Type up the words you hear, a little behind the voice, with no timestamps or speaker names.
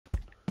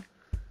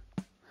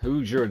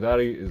Who's Your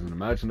Daddy is an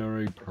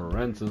imaginary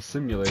parental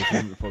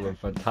simulation full of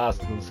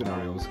fantastical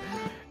scenarios.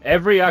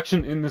 Every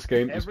action in this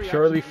game is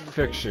purely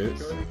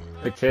fictitious, and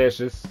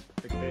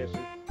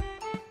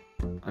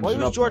why should was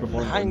not Jordan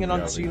performed hanging in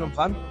on the reality. ceiling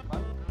fan?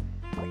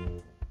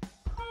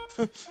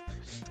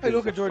 I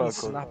look at Jordan's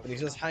snap and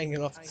he's just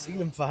hanging off the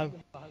ceiling fan.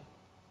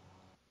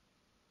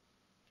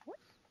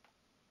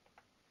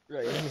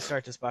 Right, let me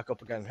start this back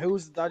up again. Who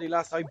was the daddy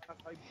last time?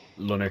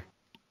 Loni.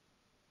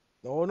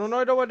 No, no, no,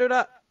 I don't want to do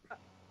that.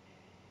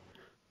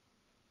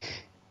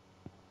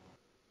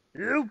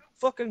 You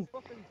fucking.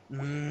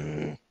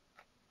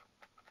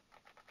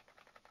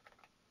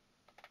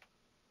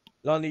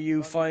 Lonnie,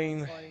 you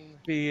fine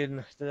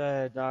being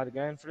the dad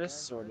again for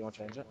this, or do you want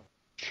to change it?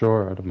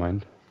 Sure, I don't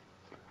mind.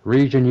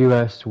 Region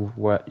US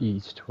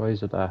East. Why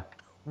is it that?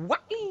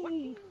 What?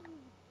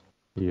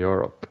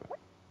 Europe.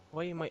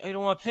 Why am I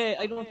don't want to play.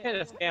 I don't want to play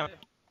this game.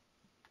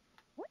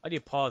 How do you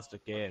pause the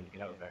game to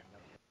get out of there?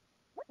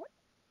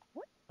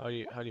 How do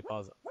you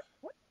pause it?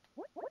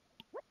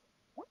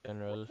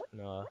 General,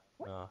 no.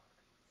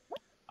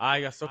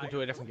 I got stuck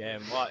into a different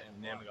game. What in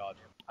the name of God?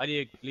 How do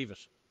you leave it?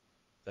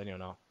 Then you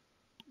know.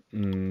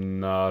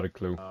 Not a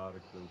clue.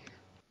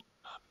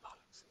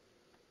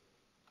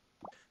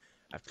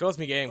 I've closed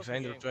my game because I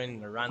ended up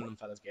joining a random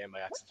fella's game by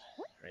accident.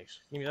 Right,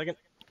 give me a second.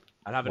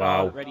 I'll have it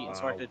all ready and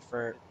sorted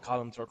for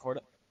Colin to record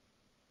it.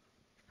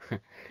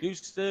 You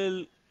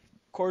still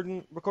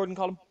recording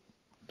Colin?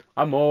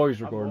 I'm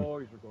always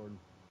recording.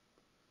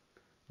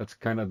 That's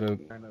kind of the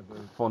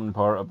fun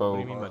part about. What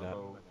do you mean by that?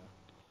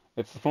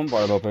 It's the fun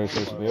part about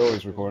PlayStation. They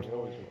always record.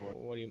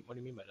 What do you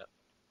mean by that?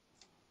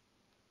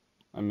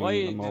 I mean, Why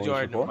I'm did always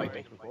Jordan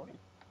recording. invite me?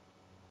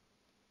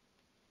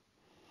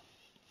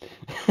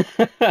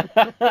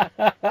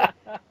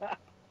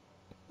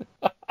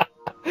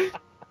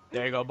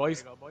 There you go,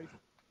 boys.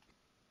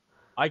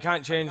 I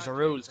can't change the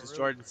rules because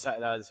Jordan set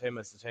it as him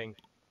as the thing.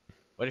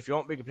 But if you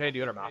want, we can play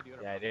the other map.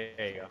 Yeah, there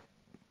you go.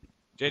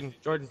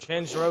 Jordan,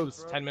 change the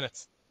rules. 10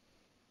 minutes.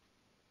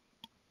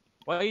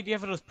 Why do you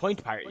have it as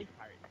point party?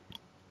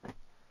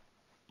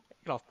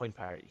 Get off point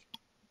party.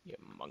 You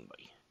mung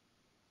boy.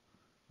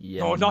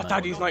 Yeah, No, not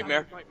Daddy's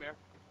Nightmare.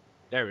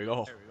 There we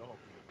go.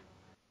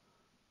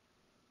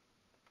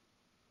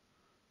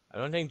 I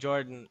don't think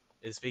Jordan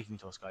is speaking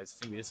to us, guys. I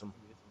think we did some.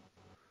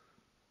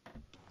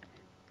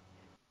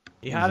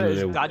 He had it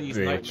as Daddy's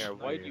Nightmare.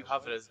 Why do you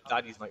have it as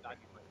Daddy's Nightmare?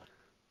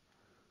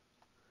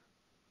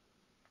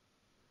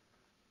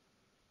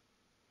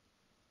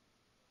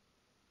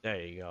 There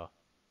you go.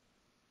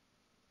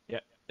 Yeah,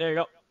 there you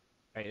go.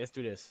 Right, let's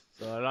do this.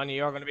 So, Lonnie,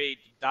 you're going to be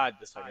Dad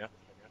this time, yeah?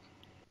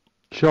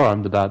 Sure,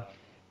 I'm the dad.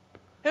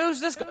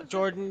 Who's this guy?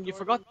 Jordan, you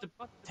forgot to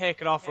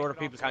take it off for other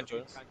people can't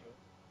join us.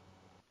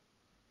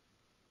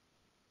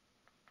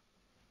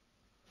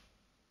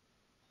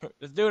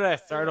 Let's do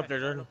that. Start up there,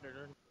 Jordan.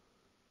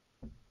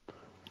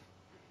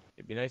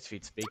 It'd be nice if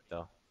you'd speak,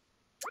 though.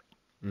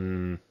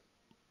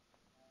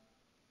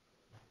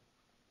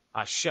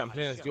 Ah, shit, I'm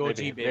playing as the OG,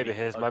 baby. Maybe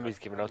his mommy's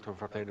giving out to him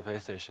for playing the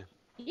PlayStation.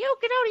 You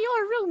get out of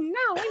your room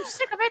now. I'm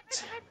sick of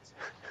it.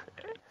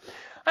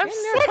 I'm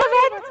sick of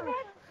it.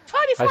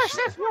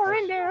 24/7 you're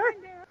in there.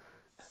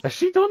 Has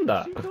she done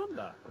that?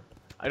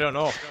 I don't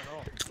know.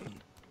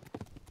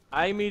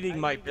 I'm eating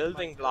my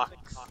building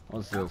blocks.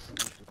 What's this?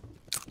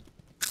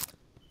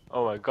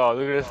 Oh my god,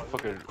 look at this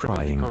fucking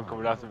Crying.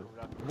 coming after me.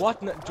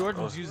 What?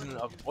 Jordan's using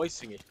a voice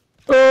thingy.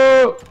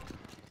 Oh!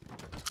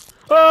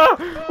 Ah!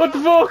 What the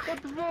fuck?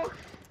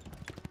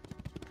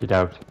 Get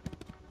out.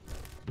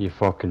 You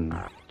fucking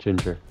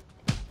ginger.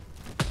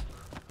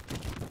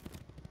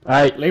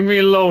 Hey! Leave me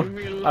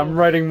alone. I'm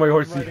riding my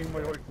horsey.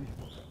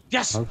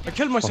 Yes! I'm I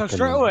killed myself fucking-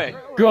 straight away.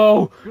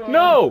 Go!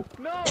 No!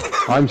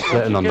 I'm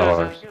sitting on the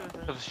horse.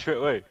 Straight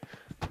away.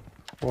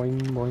 Boing,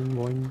 boing,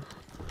 boing.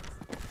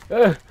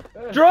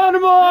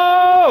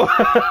 Geronimo!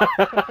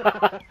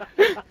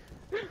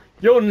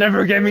 You'll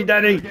never get me,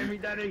 Daddy.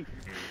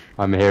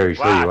 I'm here to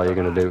show you what you're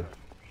gonna do.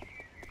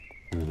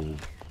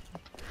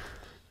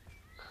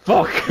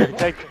 Fuck!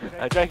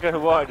 I drank out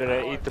of water and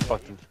I eat the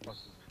button.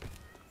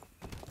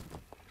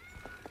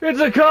 It's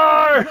a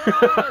car!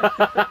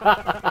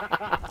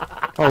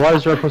 Oh, why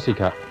is there a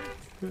pussycat?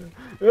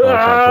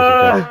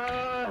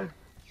 Ah!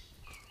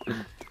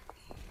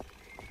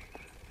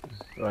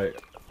 Right.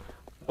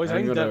 Boys, I'm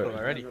I'm gonna- dead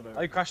already.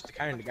 I crashed the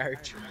car in the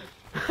garage.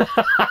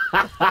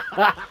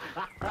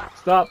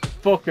 Stop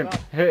fucking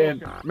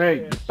hitting me,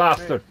 you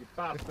bastard!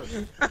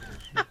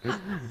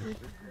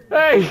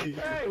 Hey!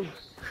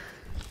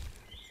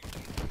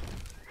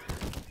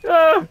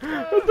 Ah,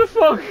 what the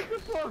fuck?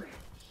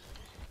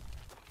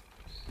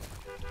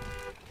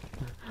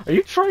 Are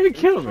you trying to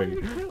kill me?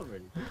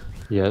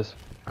 Yes.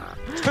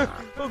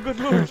 Oh, good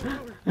lord.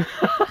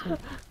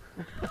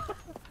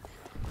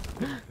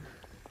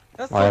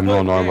 That's I am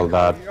no normal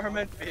dad. You're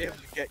meant to be able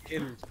to get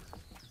killed.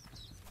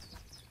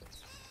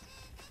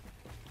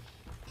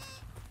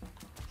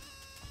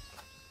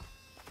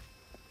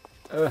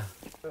 Come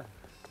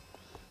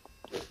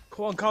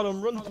on,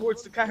 Colin, run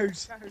towards the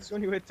cars. It's the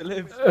only way to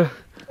live.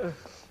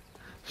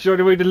 Show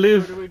the way to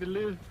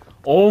live.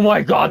 Oh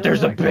my god,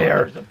 there's a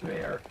bear!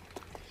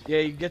 Yeah,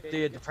 you get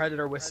the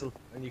predator whistle,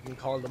 and you can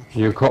call them.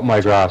 You cut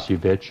my grass, you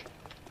bitch.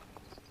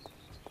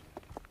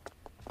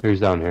 Who's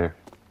down here?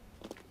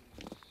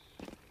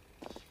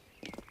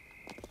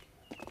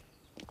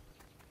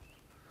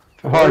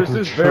 Where's I can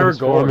this bear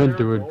transform going?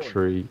 into a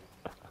tree.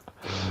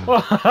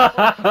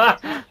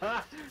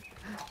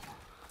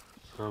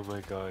 Oh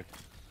my god.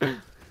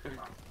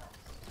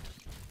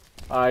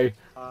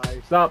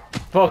 Stop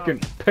fucking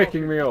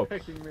picking me up.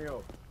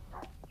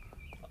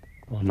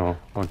 Oh no,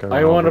 okay.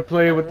 I want to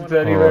play with the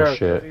teddy bear. Oh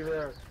shit.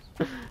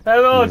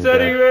 Hello, You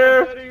teddy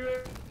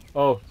bear!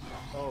 Oh.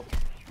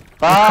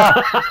 Ah!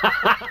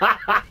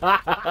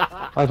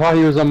 I thought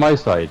he was on my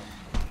side.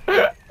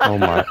 Oh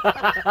my.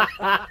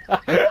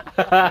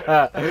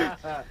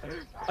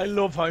 I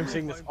love how I'm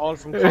seeing this all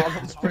from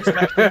Colin's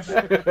perspective.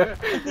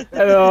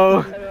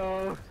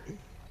 Hello.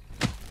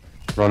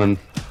 Running.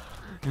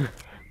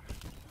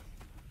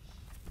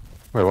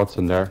 Wait, what's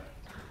in there?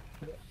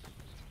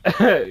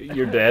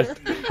 You're dead.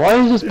 Why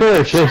is this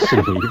bear chasing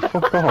me?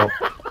 Fuck off.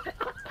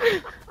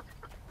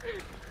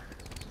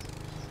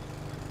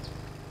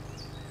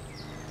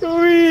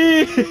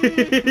 Whee!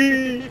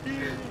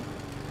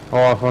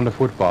 Oh, I found a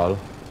football.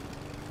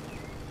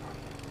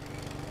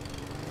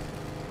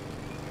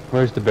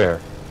 Where's the bear?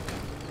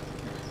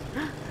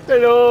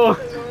 Hello.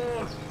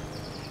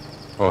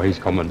 Oh, he's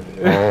coming.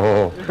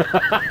 Oh.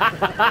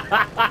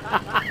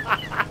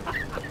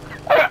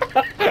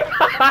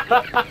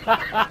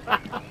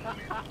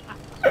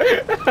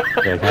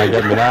 Yeah, can I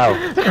get me now?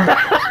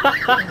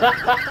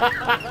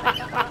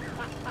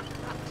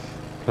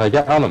 Can I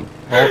get on him?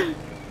 Oh.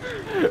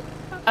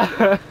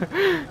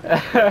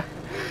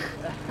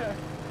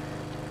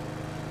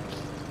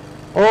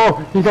 Oh,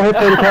 he got hit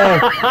by the car.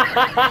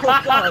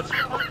 Oh god!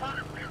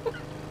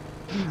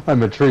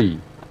 I'm a tree.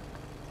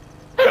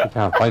 You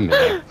can't find me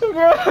now.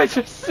 Bro, I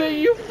just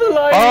see you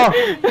flying. Oh!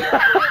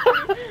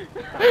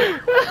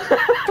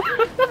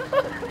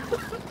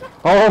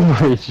 Oh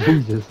my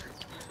Jesus.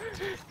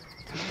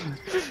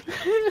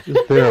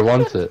 This bear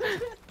wants it.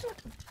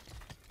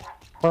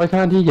 Why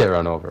can't he get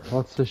run over?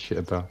 What's this shit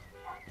about?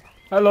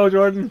 Hello,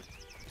 Jordan.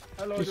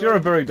 You're a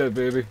very dead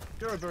baby.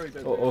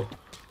 Uh-oh.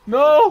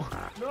 No!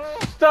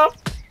 Stop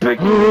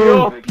picking me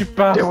up, you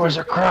bastard! There was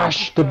a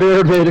crash! The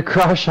bear made a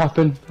crash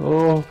happen!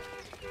 Oh.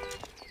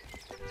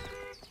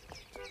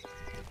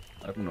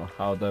 I don't know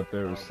how that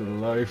bear is still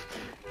alive.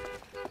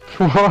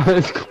 What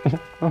is going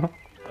on?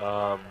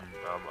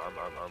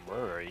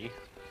 Where are you?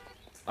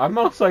 I'm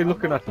outside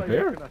looking at the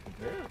bear.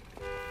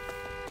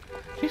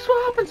 Jeez,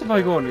 what happens if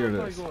I go near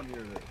this?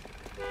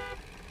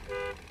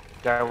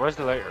 Darren, where's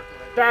the lighter?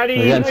 Daddy,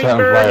 We're getting my set on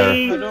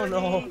birdie! I don't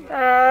know.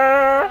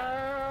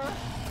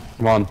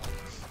 Come on.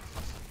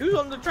 Who's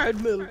on the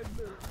treadmill?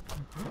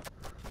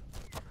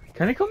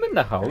 Can he come in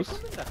the house?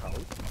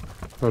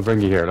 I'll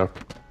bring you here, look.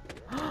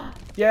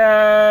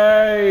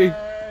 Yay!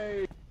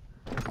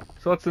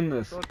 So what's in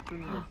this?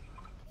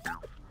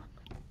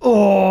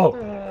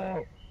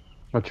 Oh!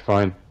 What you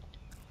find?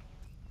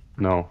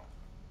 No.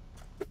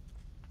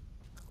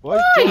 Why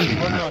is Jordan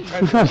running on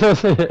treadmill?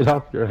 Just hit it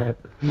off your head.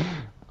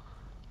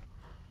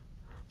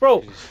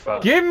 Bro,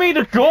 give me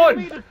the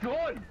gun!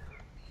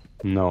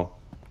 No.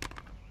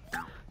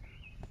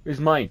 It's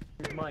mine.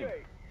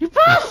 You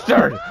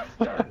bastard!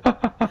 It's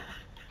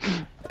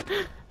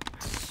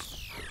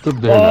up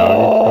there now.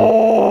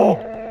 Oh!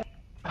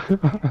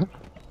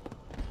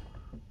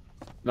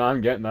 No,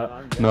 I'm getting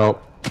that. No.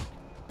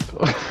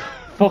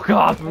 Fuck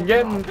off! I'm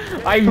getting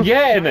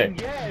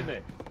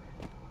it!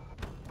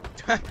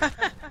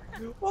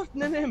 What in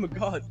the name of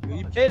God?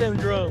 You play them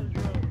drums.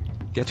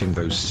 Getting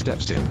those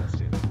steps in.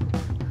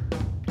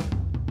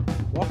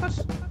 What?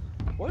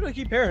 Why do I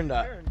keep hearing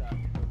that?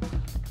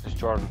 It's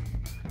Jordan.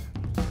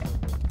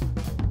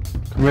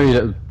 Come here, you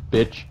little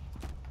bitch.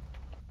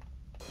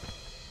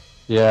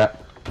 Yeah.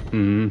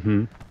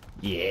 Mm-hmm.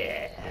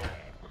 Yeah.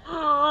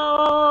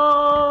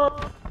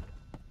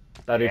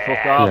 Daddy,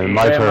 fuck off. Yeah, I'm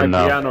my playing turn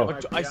now. piano.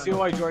 But I see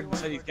why Jordan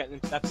said he's getting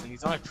steps in.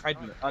 He's on a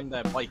treadmill, on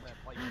the bike.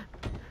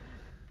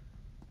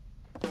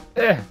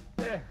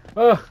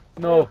 Oh,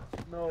 no.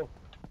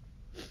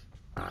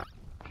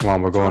 Come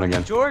on, we're going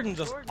again. Jordan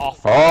just off.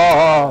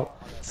 Oh!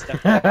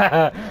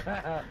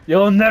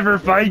 You'll never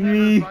find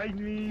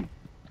me.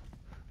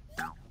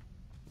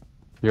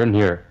 You're in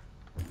here.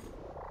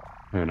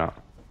 No, you're not.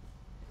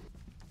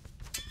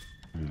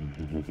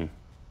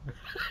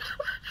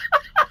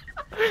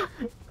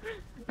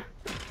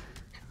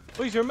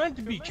 Boys, you're meant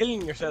to be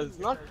killing yourselves,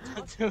 not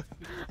to...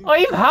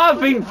 I'm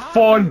having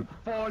fun.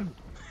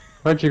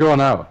 Where'd you go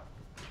now?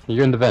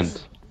 You're in the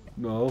vent.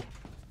 No.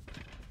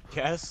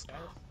 Yes.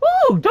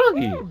 Oh,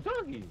 doggy.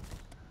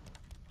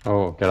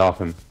 Oh, get off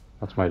him.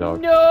 That's my dog.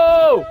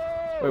 No.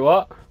 Wait,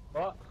 what?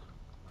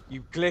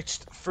 You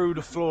glitched through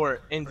the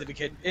floor into the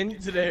kid,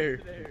 into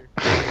there.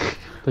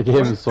 The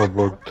game is so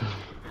bugged.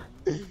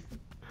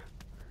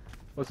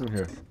 What's in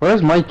here?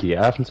 Where's Mikey?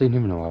 I haven't seen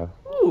him in a while.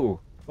 Ooh.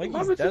 Mikey's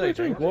How much dead, did I I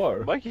drink think.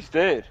 water? Mikey's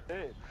dead.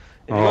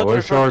 If you go to the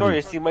where's front door, Jordan?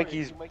 you see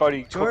Mikey's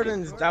body cooking.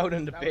 Jordan's down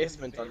in the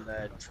basement on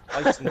the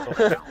ice and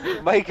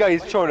stuff. My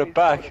guy's throwing it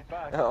back.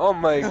 Oh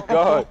my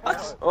god.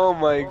 Oh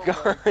my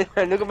god.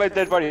 Look at my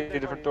dead body at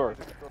the front door.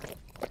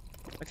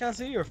 I can't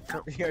see your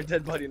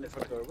dead body in the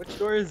front door. Which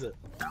door is it?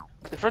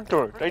 The front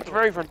door. Right, the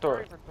very front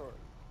door.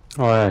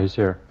 Oh yeah, he's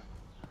here.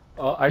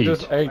 Oh, I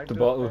just ate the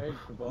bottle.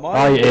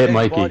 My ate dead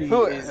Mikey.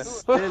 body is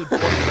still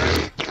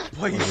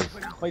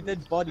my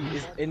dead body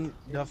is in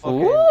the fucking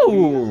Ooh.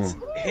 wheels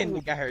in the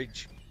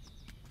garage.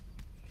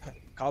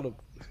 Call him.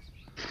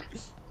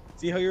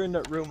 See how you're in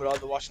that room with all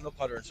the washing up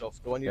powder and stuff?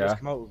 The one you Yeah. just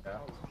come out of?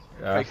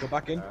 Yeah. Right, go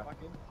back in.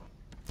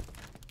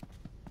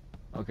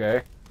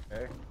 Okay.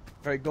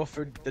 Right, go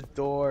for the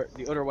door,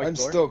 the other white I'm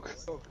door. stuck.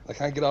 I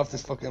can't get off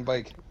this fucking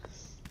bike.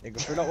 Yeah, go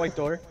through that white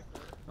door.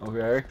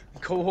 Okay.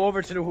 Go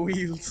over to the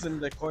wheels in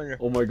the corner.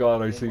 Oh my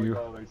god, I see you.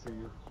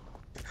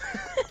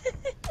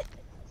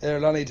 Here,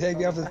 Lonnie, take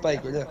me off this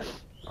bike, will you?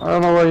 I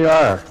don't know where you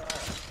are.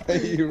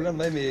 You run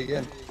by me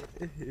again.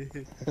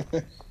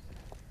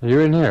 Are you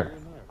in here?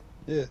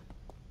 Yeah.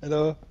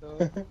 Hello.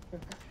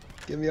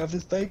 Get me off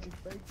this bike.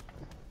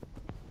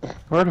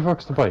 Where the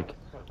fuck's the bike?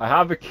 I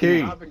have a key.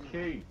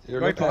 You're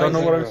Right, looking I don't know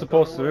at what me, I'm bro.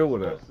 supposed to do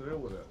with it.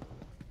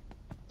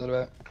 What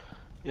about?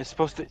 You're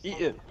supposed to eat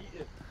it.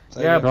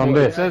 Yeah, but Wrong it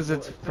bit. says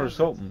it's for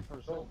something.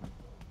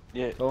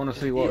 Yeah. I want to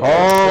see what.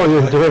 Oh,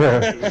 you're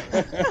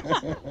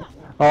there.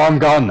 Oh, I'm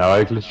gone now.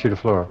 I glitched through the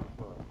floor.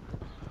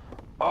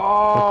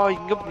 Oh, you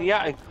can go up in the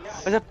attic.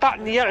 There's a bat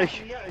in the attic.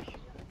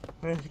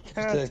 Just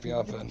take me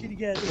off then.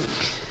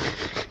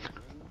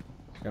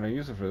 Can I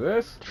use it for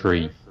this?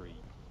 3.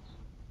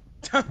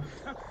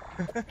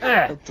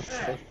 Eh. What the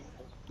fuck?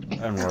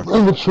 And work.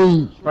 Number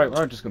 3. Right,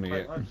 we're just gonna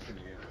get.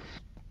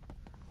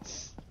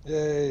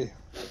 Yay.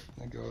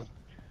 Thank God.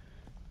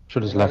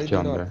 Should have left you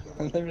on there.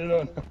 Leave me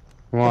alone.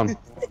 Come on.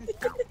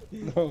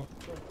 No.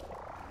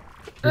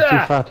 You're too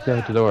fat to get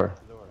out the door.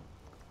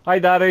 Hi,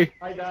 Daddy.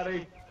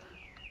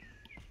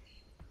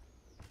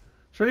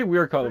 It's really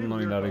weird calling him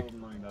Loni Daddy.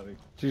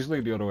 It's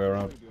usually the other way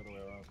around.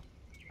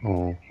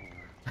 Oh.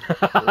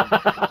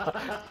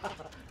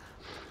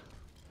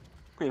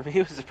 He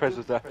was surprised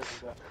with that.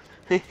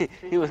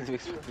 He wasn't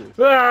expecting it.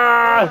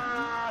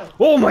 Ah!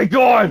 Oh my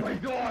god!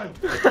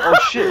 Oh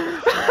shit!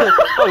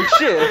 Oh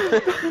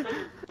shit!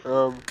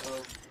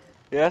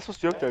 Yeah, that's what's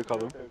the up there,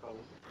 Colin.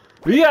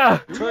 Yeah!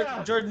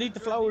 Jordan, eat the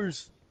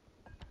flowers.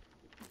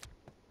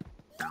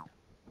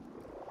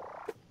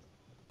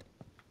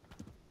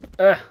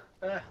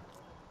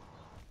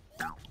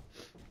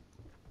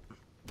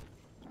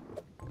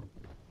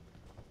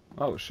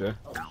 Oh shit.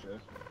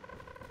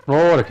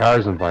 Oh, the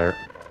car's on fire.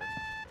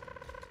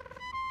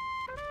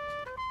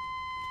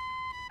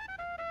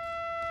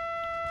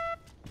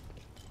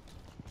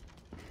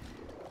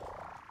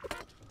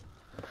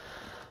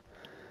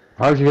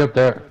 How'd you get up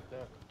there?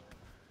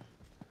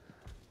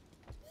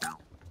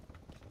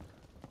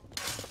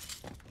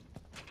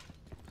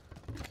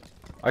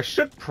 I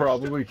should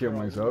probably kill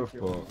myself,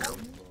 but...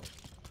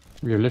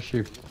 You're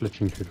literally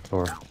glitching through the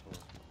floor.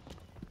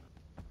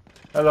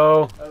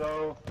 Hello.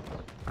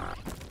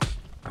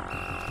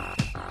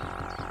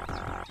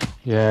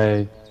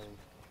 Yay.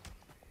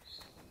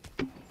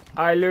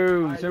 I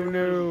lose. Who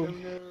knew?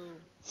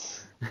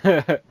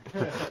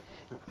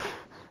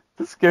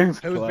 This game's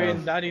Who's class.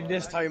 being daddy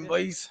this time,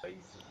 boys?